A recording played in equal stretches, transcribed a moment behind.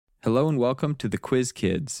Hello and welcome to the Quiz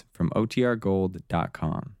Kids from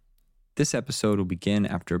OTRGold.com. This episode will begin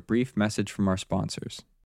after a brief message from our sponsors.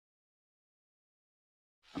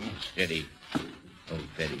 Steady. Oh,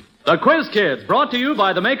 steady. The Quiz Kids, brought to you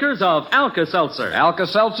by the makers of Alka-Seltzer.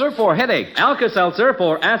 Alka-Seltzer for headache. Alka-Seltzer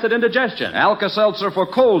for acid indigestion. Alka-Seltzer for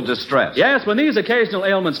cold distress. Yes, when these occasional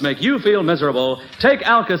ailments make you feel miserable, take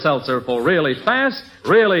Alka-Seltzer for really fast,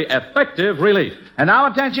 really effective relief. And now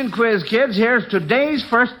attention, Quiz Kids, here's today's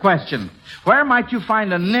first question. Where might you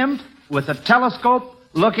find a nymph with a telescope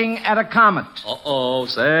looking at a comet?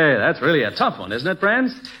 Say, that's really a tough one, isn't it,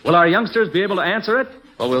 friends? Will our youngsters be able to answer it?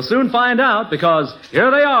 Well, we'll soon find out, because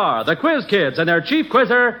here they are, the Quiz Kids and their chief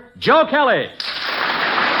quizzer, Joe Kelly.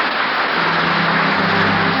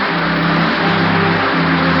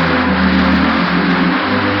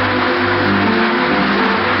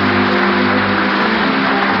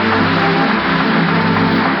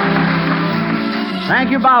 Thank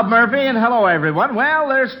you, Bob Murphy, and hello, everyone. Well,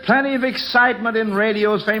 there's plenty of excitement in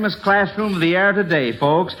radio's famous classroom of the air today,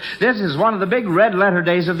 folks. This is one of the big red-letter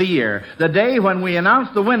days of the year, the day when we announce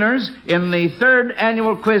the winners in the third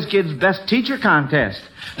annual Quiz Kids Best Teacher Contest.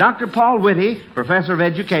 Dr. Paul Whitty, professor of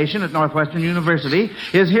education at Northwestern University,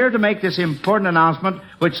 is here to make this important announcement,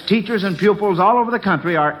 which teachers and pupils all over the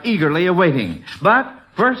country are eagerly awaiting. But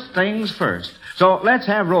first things first. So let's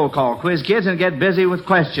have roll call, Quiz Kids, and get busy with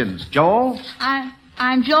questions. Joel?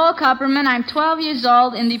 I'm Joel Kupperman. I'm 12 years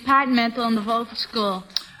old in departmental in the vocal school.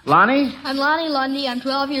 Lonnie? I'm Lonnie Lundy. I'm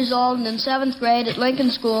 12 years old and in 7th grade at Lincoln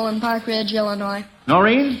School in Park Ridge, Illinois.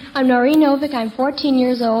 Noreen? I'm Noreen Novick. I'm 14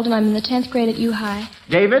 years old and I'm in the 10th grade at U-High.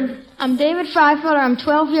 David? I'm David Freifeld. I'm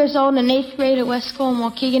 12 years old and in 8th grade at West School in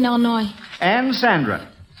Waukegan, Illinois. And Sandra?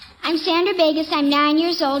 I'm Sandra Vegas. I'm 9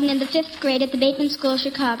 years old and in the 5th grade at the Bateman School,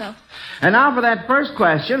 Chicago. And now for that first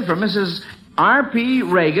question from Mrs. R.P.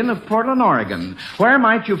 Reagan of Portland, Oregon. Where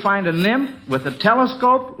might you find a nymph with a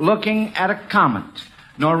telescope looking at a comet?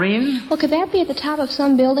 Noreen? Well, could that be at the top of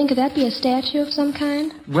some building? Could that be a statue of some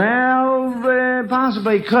kind? Well,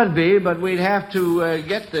 possibly could be, but we'd have to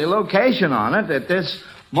get the location on it. At this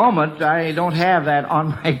moment, I don't have that on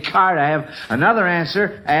my card. I have another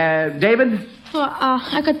answer. David? Well,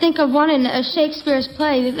 I could think of one in Shakespeare's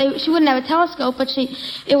play. She wouldn't have a telescope, but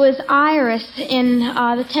it was Iris in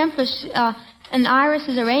The Tempest. And Iris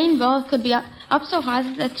is a rainbow. It could be up so high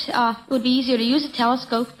that it would be easier to use a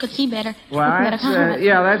telescope. Could see better. Well,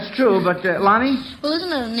 that's true. But Lonnie? Well,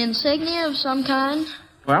 isn't it an insignia of some kind?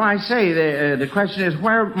 Well, I say the question is,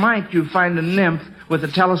 where might you find a nymph with a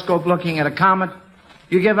telescope looking at a comet?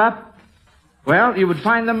 You give up? Well, you would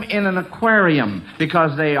find them in an aquarium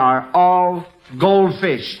because they are all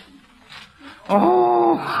goldfish.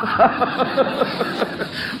 Oh!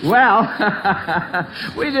 Well,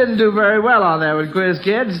 we didn't do very well on that one, Quiz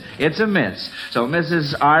Kids. It's a miss. So,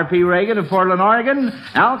 Mrs. R.P. Reagan of Portland, Oregon,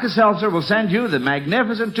 Alka-Seltzer will send you the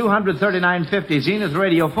magnificent 23950 Zenith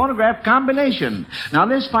Radio phonograph combination. Now,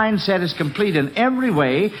 this fine set is complete in every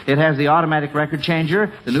way. It has the automatic record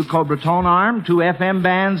changer, the new Cobra tone arm, 2 FM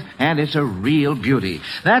bands, and it's a real beauty.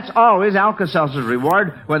 That's always Alka-Seltzer's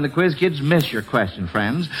reward when the Quiz Kids miss your question,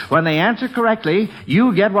 friends. When they answer correctly,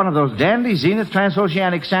 you get one of those dandy Zenith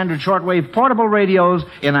Transoceanic Standard Shortwave portable radios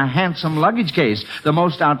in a handsome luggage case, the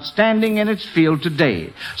most outstanding in its field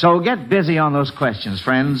today. So get busy on those questions,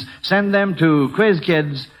 friends. Send them to Quiz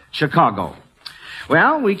Kids, Chicago.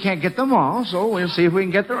 Well, we can't get them all, so we'll see if we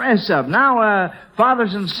can get the rest of them. Now,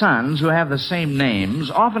 fathers and sons who have the same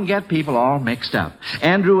names often get people all mixed up.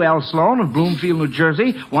 Andrew L. Sloan of Bloomfield, New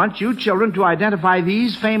Jersey, wants you children to identify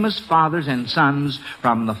these famous fathers and sons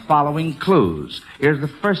from the following clues. Here's the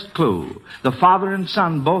first clue. The father and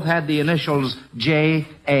son both had the initials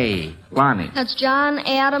J.A. Lonnie. That's John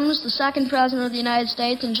Adams, the 2nd President of the United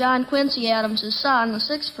States, and John Quincy Adams, his son, the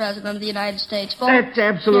 6th President of the United States. Both That's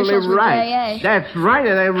absolutely initials were right. J.A. That's right.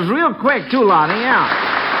 And it was real quick, too, Lonnie,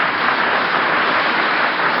 yeah.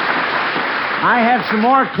 I have some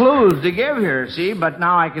more clues to give here, see, but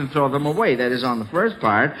now I can throw them away. That is on the first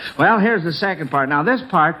part. Well, here's the second part. Now, this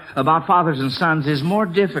part about fathers and sons is more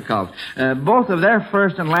difficult. Both of their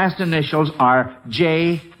first and last initials are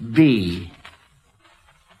J.B.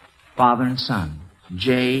 Father and son.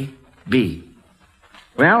 J.B.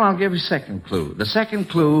 Well, I'll give you a second clue. The second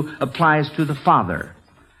clue applies to the father.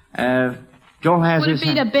 Joel has his... Would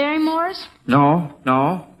it be the Barrymores?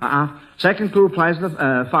 No. Second clue applies to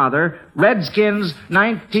the father. Redskins,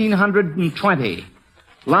 1920.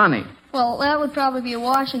 Lonnie. Well, that would probably be a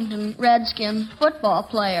Washington Redskin football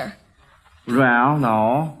player. Well,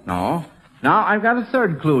 no. Now, I've got a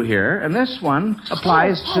third clue here, and this one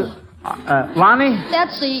applies to... Lonnie?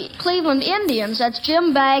 That's the Cleveland Indians. That's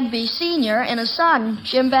Jim Bagby Sr. and his son,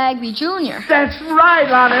 Jim Bagby Jr. That's right,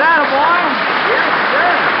 Lonnie. That boy. Yes,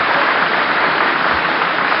 sir.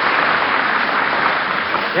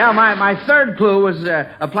 Yeah, my third clue was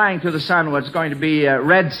applying to the sun was going to be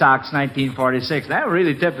Red Sox 1946. That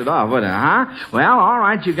really tipped it off, wouldn't it, huh? Well, all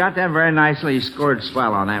right, you got that very nicely. You scored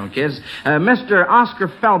swell on that one, kids. Mr. Oscar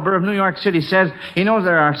Felber of New York City says he knows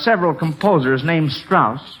there are several composers named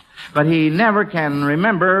Strauss, but he never can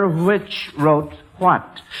remember which wrote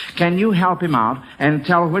what. Can you help him out and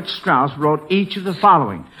tell which Strauss wrote each of the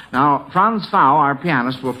following? Now, Franz Fau, our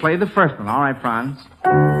pianist, will play the first one. All right, Franz?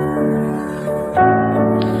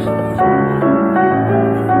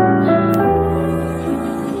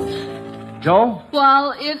 Joe?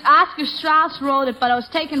 Well, Oscar Strauss wrote it, but it was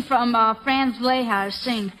taken from Franz Lehar's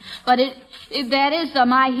Sing. But that is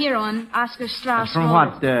my hero, and Oscar Strauss. From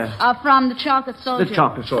wrote what? it. From The Chocolate Soldier. The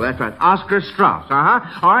Chocolate Soldier, that's right. Oscar Strauss,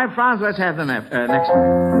 uh-huh. All right, Franz, let's have the next one.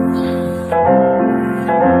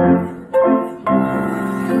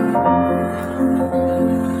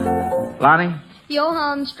 Lonnie?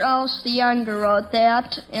 Johann Strauss the Younger wrote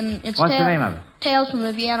that, and it's What's the name of it? Tales from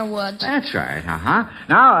the Vienna Woods. That's right, uh-huh.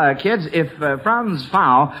 Now, kids, if Franz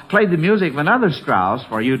Fau played the music of another Strauss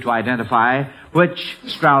for you to identify, which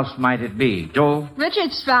Strauss might it be? Joel?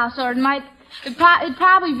 Richard Strauss, or it'd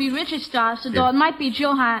probably be Richard Strauss, although it might be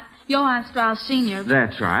Johann Strauss Sr.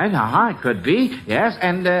 That's right, uh-huh, it could be, yes.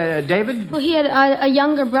 And, David? Well, he had a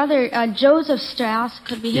younger brother, Joseph Strauss.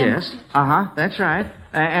 Could be him. Yes, uh-huh, that's right.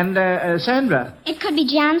 And Sandra? It could be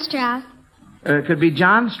John Strauss. Could be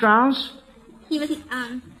John Strauss? He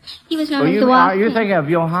was known as the Waltz You're King. thinking of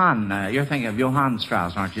Johann. You're thinking of Johann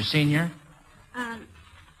Strauss, aren't you, Senior?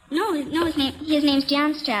 No, his name's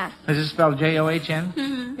John Strauss. Is it spelled John?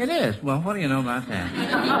 Mm-hmm. It is. Well, what do you know about that?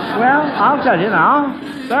 Well, I'll tell you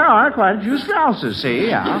now. There are quite a few Strausses, see?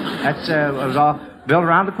 Yeah. That's was all built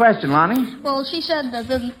around the question, Lonnie. Well, she said that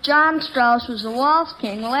the John Strauss was the Waltz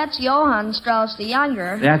King. Well, that's Johann Strauss the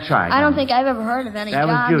Younger. That's right. I don't think I've ever heard of any That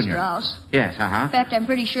was John Junior. Strauss. Yes, uh-huh. In fact, I'm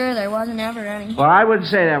pretty sure there wasn't ever any. Well, I wouldn't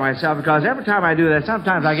say that myself because every time I do that,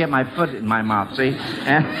 sometimes I get my foot in my mouth, see?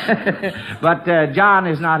 But John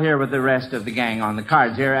is not here with the rest of the gang on the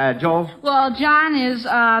cards here. Joel? Well, John is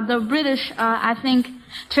the British, I think,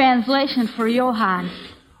 translation for Johann.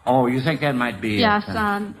 Oh, you think that might be... Yes, but,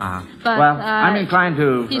 well, I'm inclined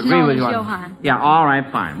to he's agree known with as you. Johann. Yeah, all right,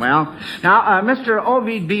 fine. Well, now, Mr.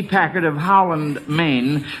 Ovid B. Packard of Howland,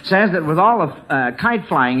 Maine, says that with all the kite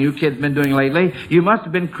flying you kids been doing lately, you must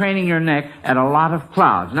have been craning your neck at a lot of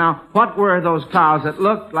clouds. Now, what were those clouds that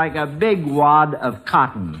looked like a big wad of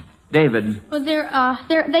cotton? David? Well,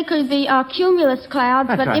 they could be cumulus clouds,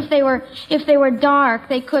 That's but right. if they were dark,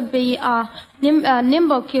 they could be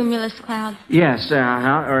nimbocumulus clouds. Yes,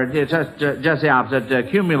 or just the opposite,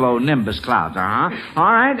 cumulonimbus clouds, uh-huh.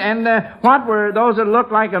 All right, and what were those that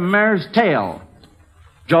looked like a mare's tail?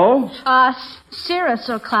 Joel? Cirrus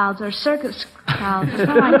or clouds, or circus clouds, or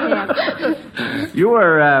something like that. You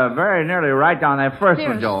were very nearly right on that first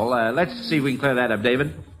one, Cirrus. Joel. Let's see if we can clear that up,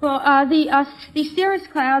 David. Well, the cirrus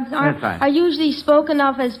clouds That's right. are usually spoken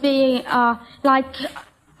of as being like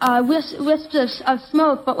wisps of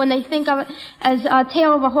smoke, but when they think of it as a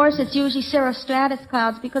tail of a horse, it's usually cirrostratus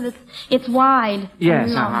clouds because it's wide. Yes,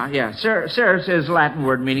 and long. uh-huh, yeah. Cirrus is a Latin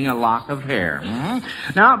word meaning a lock of hair.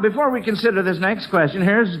 Mm-hmm. Now, before we consider this next question,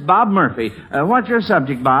 here's Bob Murphy. What's your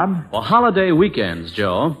subject, Bob? Well, holiday weekends,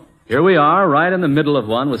 Joe. Here we are, right in the middle of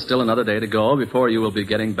one with still another day to go before you will be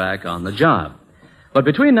getting back on the job. But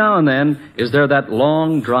between now and then, is there that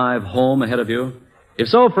long drive home ahead of you? If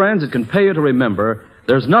so, friends, it can pay you to remember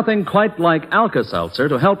there's nothing quite like Alka-Seltzer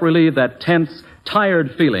to help relieve that tense,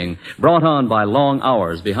 tired feeling brought on by long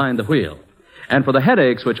hours behind the wheel. And for the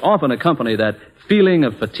headaches which often accompany that feeling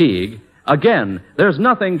of fatigue, again, there's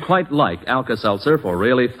nothing quite like Alka-Seltzer for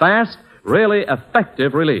really fast, really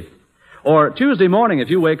effective relief. Or Tuesday morning,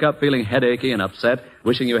 if you wake up feeling headachy and upset,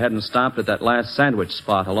 wishing you hadn't stopped at that last sandwich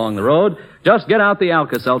spot along the road, just get out the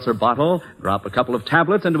Alka-Seltzer bottle, drop a couple of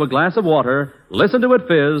tablets into a glass of water, listen to it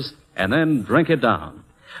fizz, and then drink it down.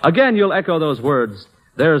 Again, you'll echo those words,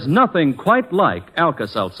 there's nothing quite like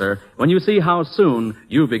Alka-Seltzer when you see how soon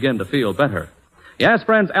you begin to feel better. Yes,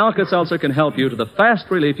 friends, Alka-Seltzer can help you to the fast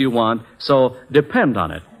relief you want, so depend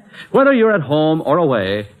on it. Whether you're at home or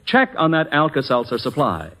away, check on that Alka-Seltzer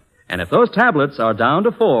supply. And if those tablets are down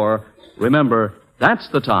to 4, remember, that's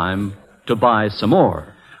the time to buy some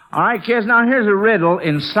more. All right, kids, now here's a riddle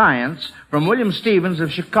in science from William Stevens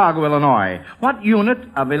of Chicago, Illinois. What unit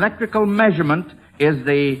of electrical measurement is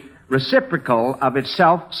the reciprocal of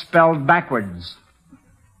itself spelled backwards?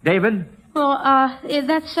 David? Well,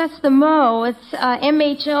 that's the Mo. It's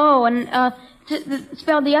M-H-O, and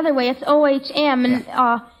spelled the other way, it's O-H-M, and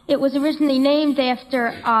it was originally named after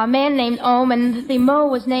a man named Ohm, and the Mo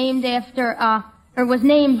was named after, or was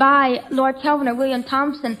named by Lord Kelvin or William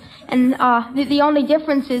Thompson, and the only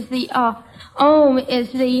difference is the Ohm is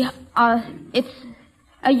it's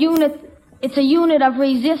a unit of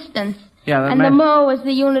resistance. Yeah, and the Mo is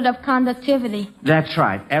the unit of conductivity. That's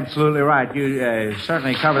right. Absolutely right. You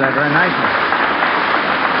certainly covered that very nicely.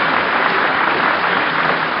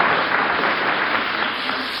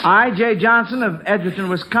 I.J. Johnson of Edgerton,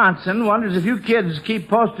 Wisconsin, wonders if you kids keep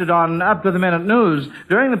posted on up-to-the-minute news.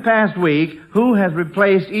 During the past week, who has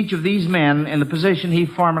replaced each of these men in the position he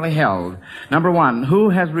formerly held? Number one, who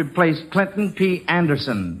has replaced Clinton P.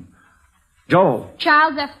 Anderson? Joel.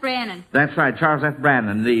 Charles F. Brannan. That's right, Charles F.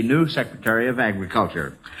 Brannan, the new Secretary of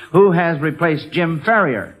Agriculture. Who has replaced Jim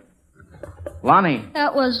Ferrier? Lonnie.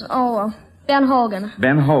 That was, Ben Hogan.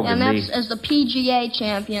 Ben Hogan. And that's as the PGA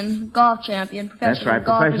champion, golf champion, Professional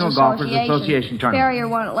Golfers Association tournament. Ferrier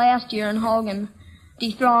won it last year, and Hogan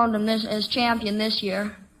dethroned him as champion this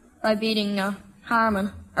year by beating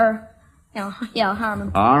Harmon.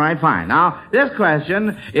 Harmon. All right, fine. Now, this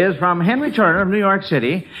question is from Henry Turner of New York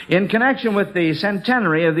City. In connection with the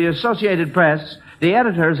centenary of the Associated Press, the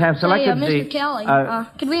editors have selected Mr. Kelly,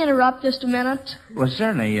 could we interrupt just a minute? Well,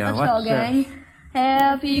 certainly. Let's go, gang.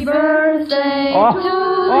 Happy birthday to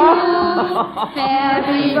you.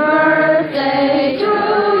 Happy birthday to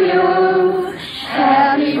you.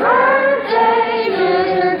 Happy birthday,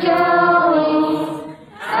 Mr. Kelly.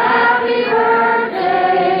 Happy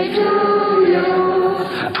birthday to you.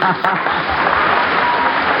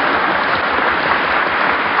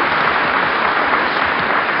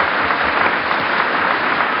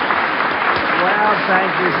 Well,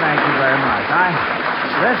 thank you very much.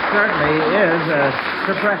 This certainly is a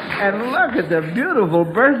surprise. And look at the beautiful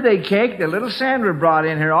birthday cake that little Sandra brought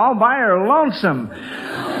in here all by her lonesome.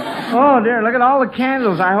 Oh, dear, look at all the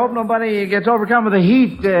candles. I hope nobody gets overcome with the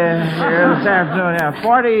heat here this afternoon. Yeah,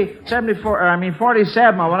 47,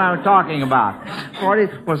 what I was talking about.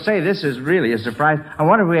 40, well, say, this is really a surprise. I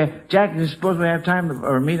wonder if Jack, do you suppose we have time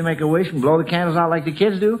or me to make a wish and blow the candles out like the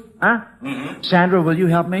kids do? Huh? Mm-hmm. Sandra, will you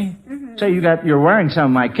help me? Mm-hmm. Say, you're wearing some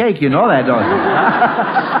of my cake. You know that, don't you?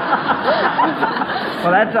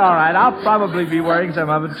 Well, that's all right. I'll probably be wearing some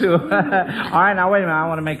of it, too. All right, now, wait a minute. I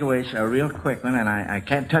want to make a wish, a real quick one, and I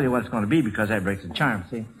can't tell you what it's going to be because that breaks the charm,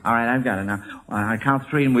 see? All right, I've got it now. I count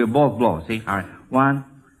three, and we'll both blow, see? All right, 1,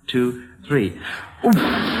 2, 3. Oof.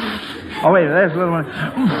 Oh, wait, there's a little one.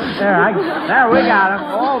 There, we got him.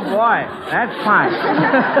 Oh, boy, that's fine.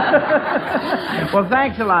 Well,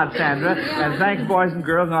 thanks a lot, Sandra, and thanks, boys and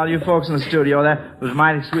girls, and all you folks in the studio. That was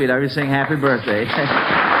mighty sweet of you to sing happy birthday.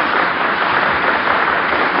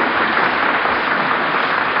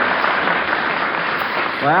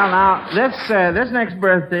 Well, now, this next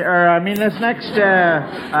birthday, a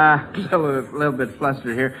little bit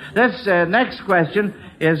flustered here. This next question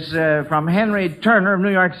is from Henry Turner of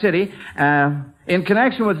New York City. In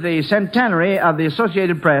connection with the centenary of the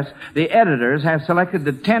Associated Press, the editors have selected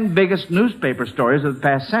the 10 biggest newspaper stories of the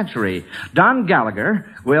past century. Don Gallagher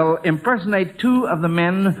will impersonate 2 of the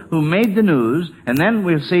men who made the news, and then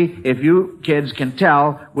we'll see if you kids can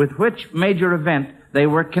tell with which major event they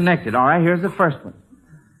were connected. All right, here's the first one.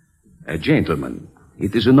 Gentlemen,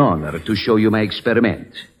 it is an honor to show you my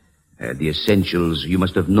experiment. The essentials you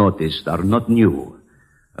must have noticed are not new.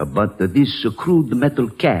 But this crude metal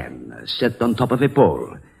can set on top of a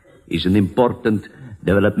pole is an important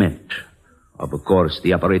development. Of course,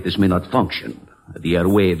 the apparatus may not function. The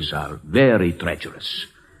airwaves are very treacherous.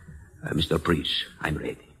 Mr. Priest, I'm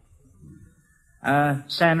ready.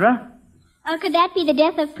 Sandra? Could that be the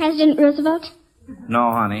death of President Roosevelt?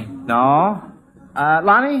 No, honey. No.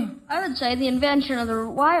 Lonnie? I would say the invention of the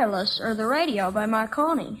wireless or the radio by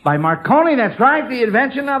Marconi. By Marconi, that's right. The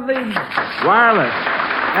invention of the wireless.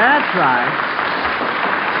 That's right.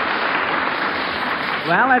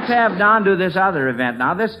 Well, let's have Don do this other event.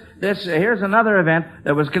 Now, here's another event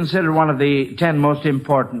that was considered one of the 10 most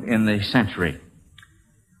important in the century.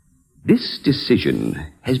 This decision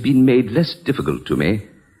has been made less difficult to me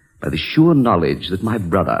by the sure knowledge that my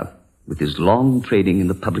brother, with his long training in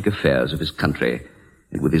the public affairs of his country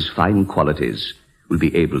and with his fine qualities, will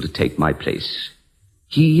be able to take my place.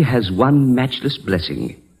 He has one matchless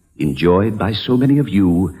blessing, enjoyed by so many of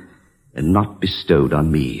you and not bestowed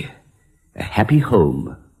on me. A happy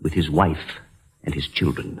home with his wife and his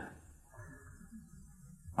children.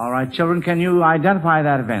 All right, children, can you identify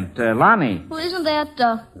that event? Lonnie? Well, isn't that,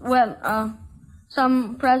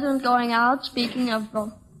 some president going out speaking of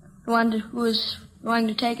the one who was going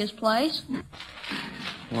to take his place.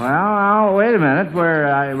 Well, now, wait a minute.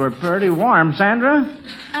 We're pretty warm. Sandra?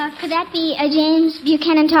 Could that be James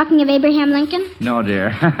Buchanan talking of Abraham Lincoln? No,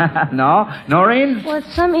 dear. No? Noreen? Well,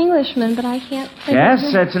 it's some Englishman, but I can't think Yes,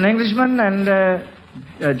 of him. it's an Englishman.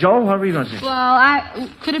 And, Joel, what were you going to say? Well,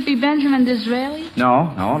 could it be Benjamin Disraeli?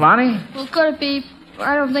 No. Lonnie? Well, could it be...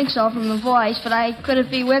 I don't think so from the voice, but could it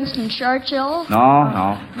be Winston Churchill?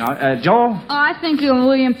 No. Joel? Oh, I think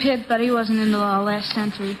William Pitt, but he wasn't in the last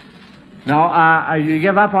century. No, you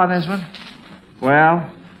give up on this one?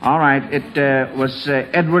 Well, all right. It was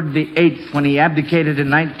Edward VIII when he abdicated in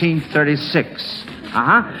 1936.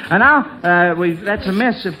 And now, that's a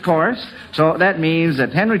miss, of course. So that means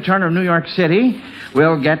that Henry Turner of New York City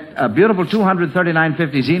will get a beautiful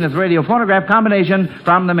 239.50 Zenith radio phonograph combination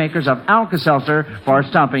from the makers of Alka-Seltzer for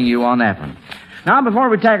stumping you on that one. Now, before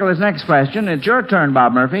we tackle this next question, it's your turn,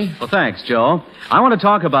 Bob Murphy. Well, thanks, Joe. I want to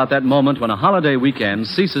talk about that moment when a holiday weekend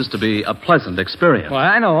ceases to be a pleasant experience. Well,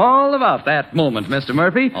 I know all about that moment, Mr.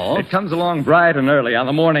 Murphy. Oh? It comes along bright and early on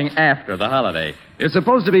the morning after the holiday. You're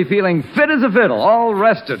supposed to be feeling fit as a fiddle, all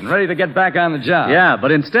rested and ready to get back on the job. Yeah,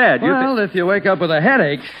 but instead, Well, if you wake up with a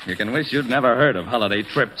headache, you can wish you'd never heard of holiday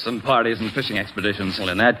trips and parties and fishing expeditions. Well,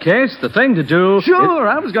 in that case, the thing to do... Sure,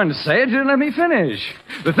 I was going to say it. You didn't let me finish.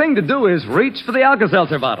 The thing to do is reach for the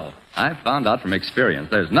Alka-Seltzer bottle. I found out from experience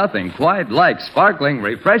there's nothing quite like sparkling,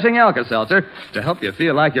 refreshing Alka-Seltzer to help you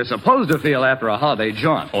feel like you're supposed to feel after a holiday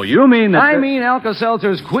jaunt. Oh, you mean that... I mean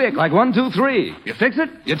Alka-Seltzer's quick, like 1, 2, 3. You fix it,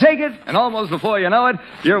 you take it, and almost before you know it,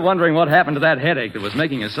 you're wondering what happened to that headache that was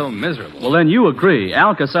making you so miserable. Well, then you agree.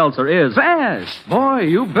 Alka-Seltzer is... Fast! Boy,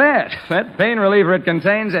 you bet. That pain reliever it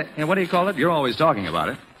contains... what do you call it? You're always talking about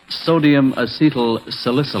it. Sodium acetyl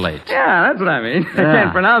salicylate. Yeah, that's what I mean. I Yeah.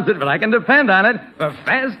 can't pronounce it, but I can depend on it for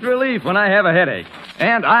fast relief when I have a headache.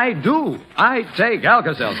 And I do. I take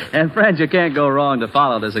Alka-Seltzer. And, friends, you can't go wrong to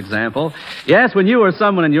follow this example. Yes, when you or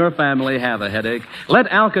someone in your family have a headache,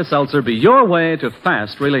 let Alka-Seltzer be your way to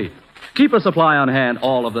fast relief. Keep a supply on hand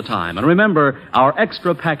all of the time. And remember our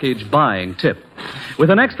extra package buying tip. With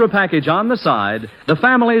an extra package on the side, the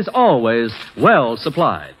family's always well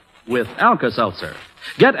supplied with Alka-Seltzer.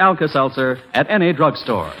 Get Alka-Seltzer at any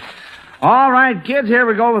drugstore. All right, kids, here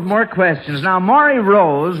we go with more questions. Now, Maury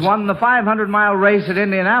Rose won the 500-mile race at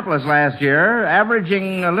Indianapolis last year,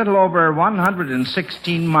 averaging a little over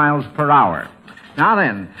 116 miles per hour. Now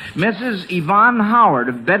then, Mrs. Yvonne Howard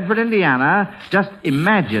of Bedford, Indiana, just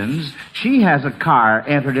imagines she has a car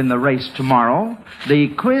entered in the race tomorrow, the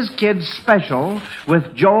Quiz Kids Special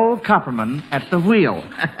with Joel Kupperman at the wheel.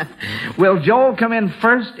 Will Joel come in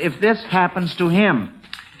first if this happens to him?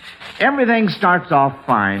 Everything starts off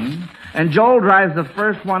fine, and Joel drives the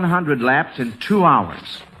first 100 laps in 2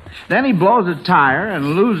 hours. Then he blows a tire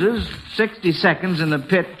and loses 60 seconds in the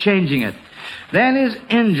pit changing it. Then his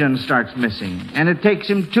engine starts missing, and it takes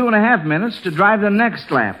him 2.5 minutes to drive the next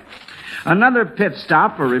lap. Another pit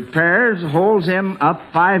stop for repairs holds him up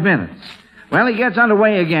 5 minutes. Well, he gets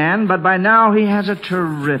underway again, but by now he has a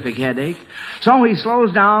terrific headache. So he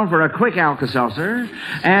slows down for a quick Alka-Seltzer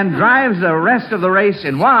and drives the rest of the race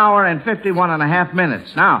in 1 hour and 51.5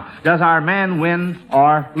 minutes. Now, does our man win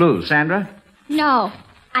or lose? Sandra? No,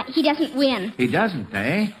 he doesn't win. He doesn't,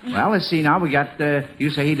 eh? Well, let's see now. We got, you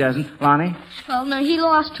say he doesn't. Lonnie? Well, no, he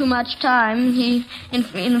lost too much time. In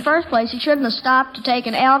the first place, he shouldn't have stopped to take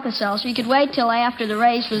an Alka-Seltzer. He could wait till after the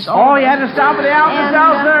race was over. Oh, he had to stop for the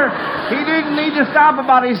Alka-Seltzer. He didn't need to stop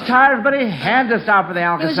about his tires, but he had to stop for the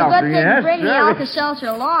It was Alka-Seltzer. a good thing to bring the sure. Alka-Seltzer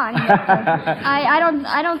along. But,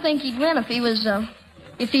 I don't think he'd win if he was...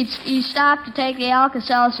 If he stopped to take the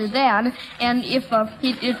Alka-Seltzer then, and if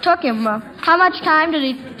it took him, how much time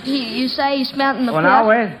did you say he spent in the Well, pit?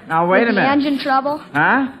 now wait a with minute. the engine trouble?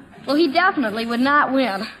 Huh? Well, he definitely would not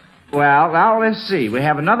win. Well, now let's see. We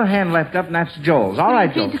have another hand left up, and that's Joel's. All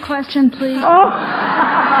right, Joel. Repeat the question, please. Oh!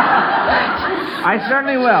 I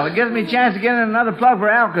certainly will. It gives me a chance to get in another plug for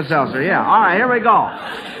Alka-Seltzer. Yeah. All right, here we go.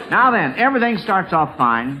 Now then, everything starts off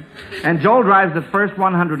fine, and Joel drives the first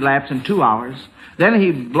 100 laps in 2 hours. Then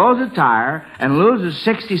he blows a tire and loses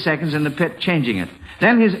 60 seconds in the pit changing it.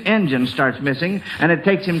 Then his engine starts missing, and it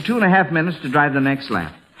takes him 2.5 minutes to drive the next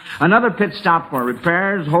lap. Another pit stop for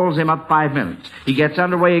repairs holds him up 5 minutes. He gets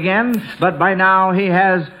underway again, but by now he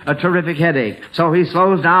has a terrific headache. So he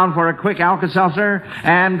slows down for a quick Alka-Seltzer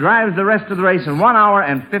and drives the rest of the race in 1 hour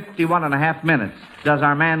and 51.5 minutes. Does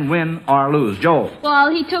our man win or lose? Joel? Well,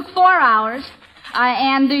 he took 4 hours,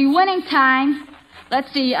 and the winning time...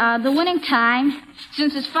 Let's see, the winning time,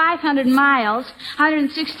 since it's 500 miles,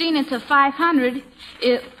 116 into 500,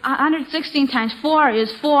 116 times 4 is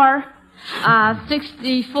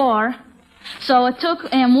 464. So it took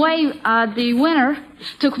him the winner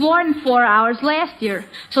took more than 4 hours last year.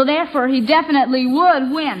 So therefore, he definitely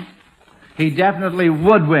would win. He definitely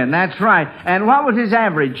would win. That's right. And what would his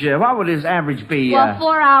average? What would his average be? Well,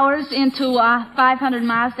 4 hours into 500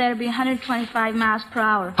 miles, that'd be 125 miles per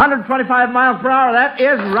hour. 125 miles per hour. That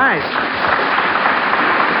is right.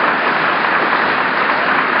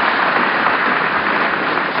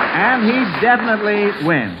 And he definitely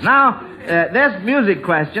wins. Now, this music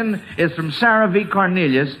question is from Sarah V.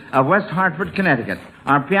 Cornelius of West Hartford, Connecticut.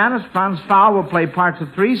 Our pianist, Franz Faul, will play parts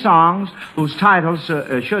of 3 songs whose titles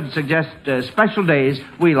should suggest special days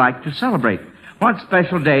we like to celebrate. What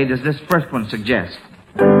special day does this first one suggest?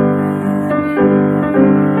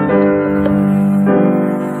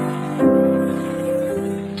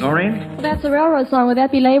 Noreen? Well, that's a railroad song. Would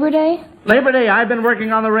that be Labor Day? Labor Day. I've been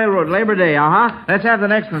working on the railroad. Labor Day, uh-huh. Let's have the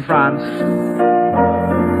next one, Franz.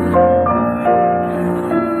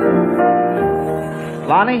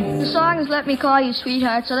 Lonnie? The song is Let Me Call You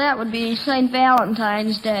Sweetheart, so that would be St.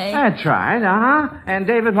 Valentine's Day. That's right, uh-huh. And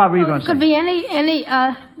David, what were you going to say? It could be any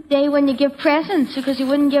day when you give presents, because you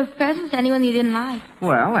wouldn't give presents to anyone you didn't like.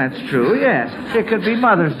 Well, that's true, yes. It could be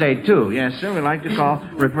Mother's Day, too. Yes, sir, we like to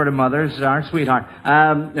refer to mothers as our sweetheart.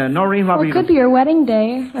 Noreen, what were you It could be your wedding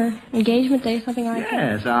day, or engagement day, something like that.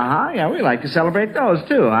 Yes, uh-huh. Yeah, we like to celebrate those,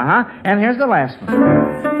 too, uh-huh. And here's the last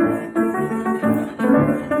one.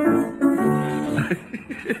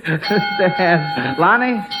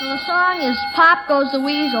 Lonnie? Well, the song is Pop Goes the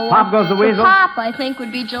Weasel. Pop Goes the Weasel? Pop, I think,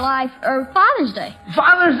 would be Father's Day.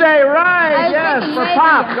 Father's Day, right, yes, for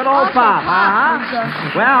Pop, good old Pop.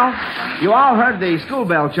 Uh-huh. Well, you all heard the school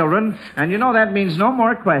bell, children, and you know that means no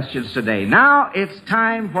more questions today. Now it's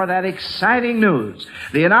time for that exciting news,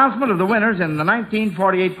 the announcement of the winners in the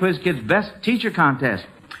 1948 Quiz Kids Best Teacher Contest.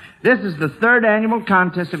 This is the 3rd annual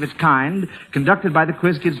contest of its kind, conducted by the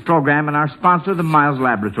Quiz Kids program and our sponsor, the Miles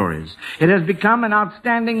Laboratories. It has become an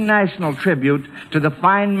outstanding national tribute to the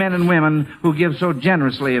fine men and women who give so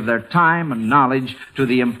generously of their time and knowledge to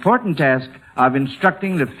the important task of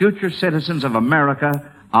instructing the future citizens of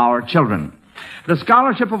America, our children. The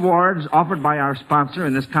scholarship awards offered by our sponsor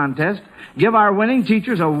in this contest give our winning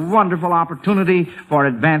teachers a wonderful opportunity for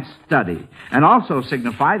advanced study and also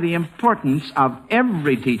signify the importance of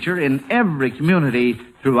every teacher in every community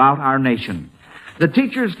throughout our nation. The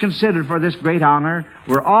teachers considered for this great honor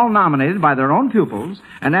were all nominated by their own pupils,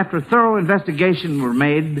 and after thorough investigation were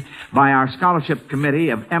made by our scholarship committee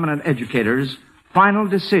of eminent educators, final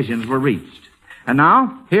decisions were reached. And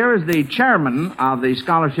now, here is the chairman of the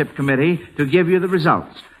scholarship committee to give you the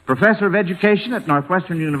results. Professor of Education at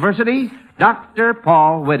Northwestern University, Dr.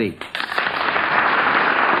 Paul Whitty.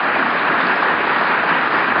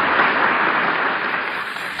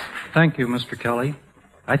 Thank you, Mr. Kelly.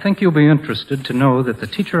 I think you'll be interested to know that the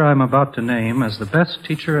teacher I'm about to name as the best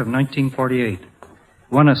teacher of 1948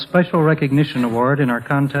 won a special recognition award in our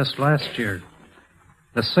contest last year.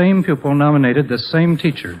 The same pupil nominated the same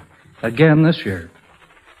teacher again this year.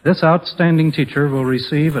 This outstanding teacher will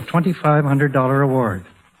receive a $2,500 award,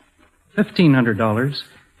 $1,500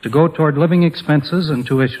 to go toward living expenses and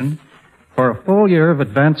tuition for a full year of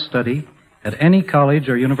advanced study at any college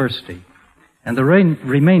or university, and the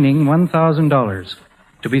remaining $1,000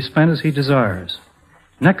 to be spent as he desires.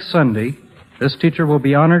 Next Sunday, this teacher will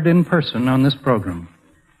be honored in person on this program.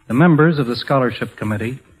 The members of the scholarship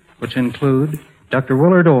committee, which include Dr.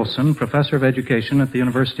 Willard Olson, Professor of Education at the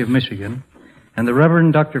University of Michigan, and the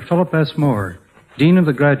Reverend Dr. Philip S. Moore, Dean of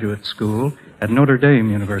the Graduate School at Notre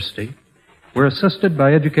Dame University, were assisted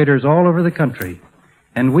by educators all over the country,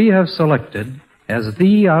 and we have selected as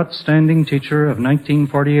the outstanding teacher of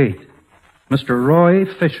 1948, Mr. Roy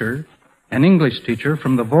Fisher, an English teacher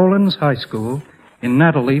from the Volans High School in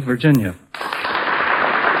Natalie, Virginia.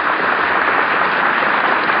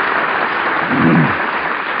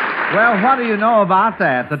 Well, what do you know about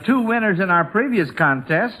that? The 2 winners in our previous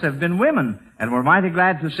contest have been women, and we're mighty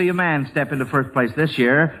glad to see a man step into first place this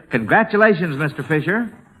year. Congratulations, Mr. Fisher.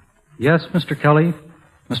 Yes, Mr. Kelly.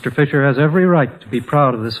 Mr. Fisher has every right to be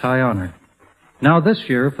proud of this high honor. Now, this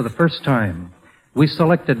year, for the first time, we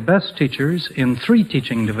selected best teachers in 3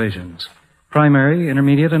 teaching divisions, primary,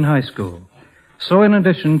 intermediate, and high school. So in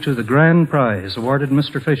addition to the grand prize awarded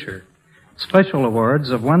Mr. Fisher, special awards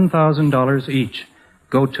of $1,000 each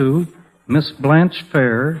go to Miss Blanche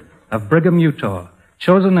Fair of Brigham, Utah,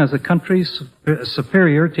 chosen as the country's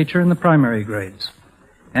superior teacher in the primary grades,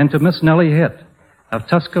 and to Miss Nellie Hitt of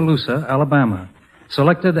Tuscaloosa, Alabama,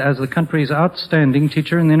 selected as the country's outstanding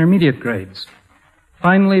teacher in the intermediate grades.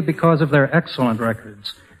 Finally, because of their excellent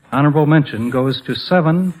records, honorable mention goes to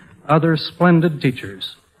 7 other splendid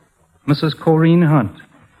teachers. Mrs. Corrine Hunt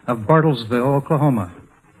of Bartlesville, Oklahoma.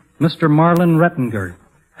 Mr. Marlon Rettinger,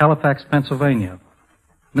 Halifax, Pennsylvania.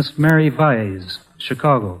 Miss Mary Vise,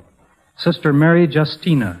 Chicago. Sister Mary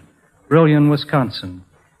Justina, Brillion, Wisconsin.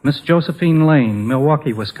 Miss Josephine Lane,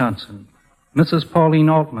 Milwaukee, Wisconsin. Mrs. Pauline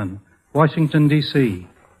Altman, Washington, D.C.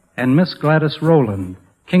 And Miss Gladys Rowland,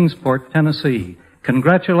 Kingsport, Tennessee.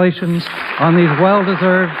 Congratulations on these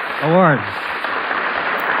well-deserved awards.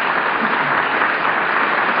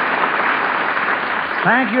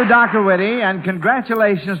 Thank you, Dr. Whitty, and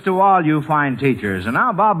congratulations to all you fine teachers. And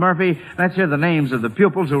now, Bob Murphy, let's hear the names of the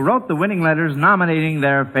pupils who wrote the winning letters nominating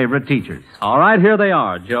their favorite teachers. All right, here they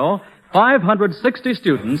are, Joe. 560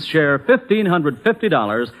 students share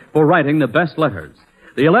 $1,550 for writing the best letters.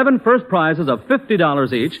 The 11 first prizes of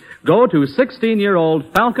 $50 each go to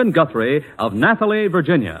 16-year-old Falcon Guthrie of Nathalie,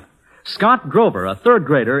 Virginia. Scott Grover, a third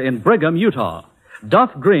grader in Brigham, Utah.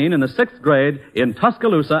 Duff Green in the 6th grade in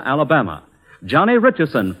Tuscaloosa, Alabama. Johnny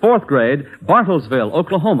Richardson, 4th grade, Bartlesville,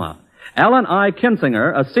 Oklahoma. Alan I.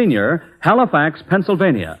 Kinsinger, a senior, Halifax,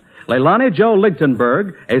 Pennsylvania. Leilani Joe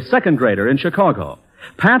Lichtenberg, a 2nd grader in Chicago.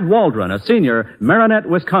 Pat Waldron, a senior, Marinette,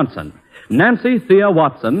 Wisconsin. Nancy Thea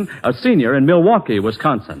Watson, a senior in Milwaukee,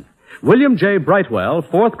 Wisconsin. William J. Brightwell,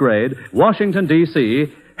 4th grade, Washington,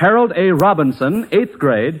 D.C. Harold A. Robinson, 8th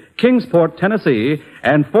grade, Kingsport, Tennessee.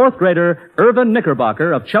 And 4th grader Irvin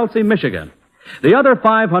Knickerbocker of Chelsea, Michigan. The other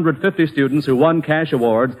 550 students who won cash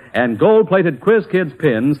awards and gold-plated Quiz Kids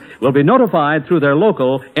pins will be notified through their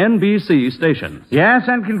local NBC stations. Yes,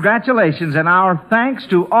 and congratulations, and our thanks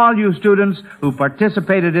to all you students who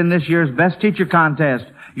participated in this year's Best Teacher Contest.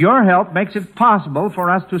 Your help makes it possible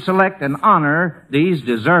for us to select and honor these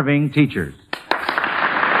deserving teachers.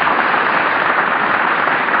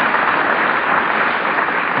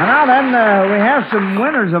 And now then, we have some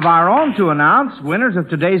winners of our own to announce. Winners of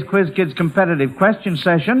today's Quiz Kids competitive question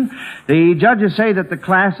session. The judges say that the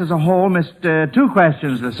class as a whole missed 2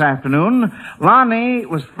 questions this afternoon. Lonnie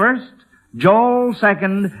was first, Joel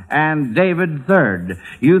second, and David third.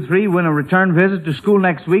 You 3 win a return visit to school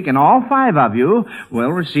next week, and all 5 of you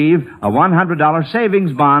will receive a $100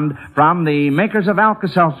 savings bond from the makers of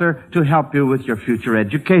Alka-Seltzer to help you with your future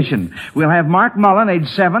education. We'll have Mark Mullen, age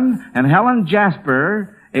 7, and Helen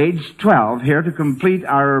Jasper, age 12, here to complete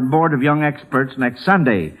our board of young experts next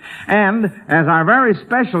Sunday. And as our very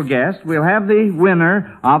special guest, we'll have the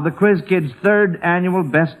winner of the Quiz Kids' 3rd annual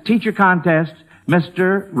Best Teacher Contest,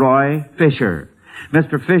 Mr. Roy Fisher.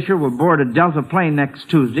 Mr. Fisher will board a Delta plane next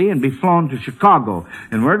Tuesday and be flown to Chicago.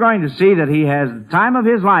 And we're going to see that he has the time of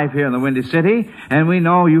his life here in the Windy City, and we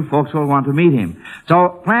know you folks will want to meet him.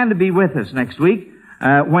 So plan to be with us next week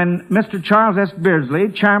when Mr. Charles S.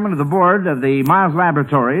 Beardsley, chairman of the board of the Miles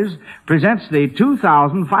Laboratories, presents the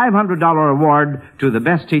 $2,500 award to the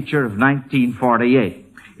best teacher of 1948.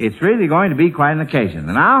 It's really going to be quite an occasion.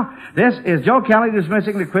 And now, this is Joe Kelly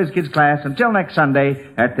dismissing the Quiz Kids class until next Sunday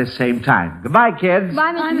at this same time. Goodbye, kids.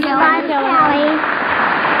 Bye, Mr. Kelly.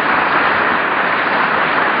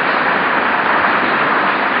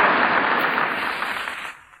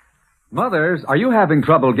 Mothers, are you having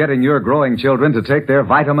trouble getting your growing children to take their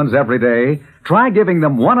vitamins every day? Try giving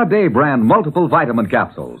them One-A-Day brand multiple vitamin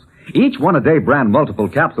capsules. Each One-A-Day brand multiple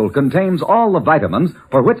capsule contains all the vitamins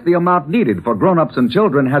for which the amount needed for grown-ups and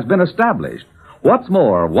children has been established. What's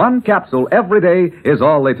more, 1 capsule every day is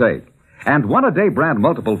all they take. And One-A-Day brand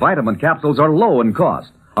multiple vitamin capsules are low in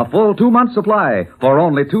cost. A full 2-month supply for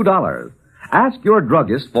only $2. Ask your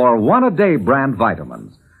druggist for One-A-Day brand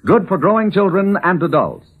vitamins. Good for growing children and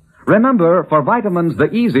adults. Remember, for vitamins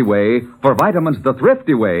the easy way, for vitamins the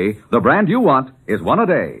thrifty way, the brand you want is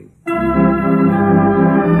One-A-Day.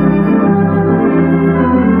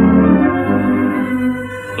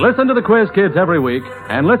 Listen to the Quiz Kids every week,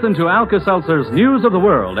 and listen to Alka-Seltzer's News of the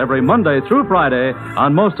World every Monday through Friday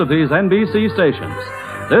on most of these NBC stations.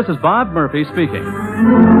 This is Bob Murphy speaking.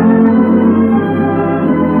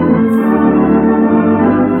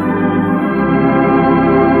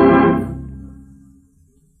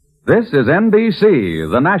 This is NBC,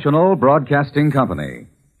 the national broadcasting company.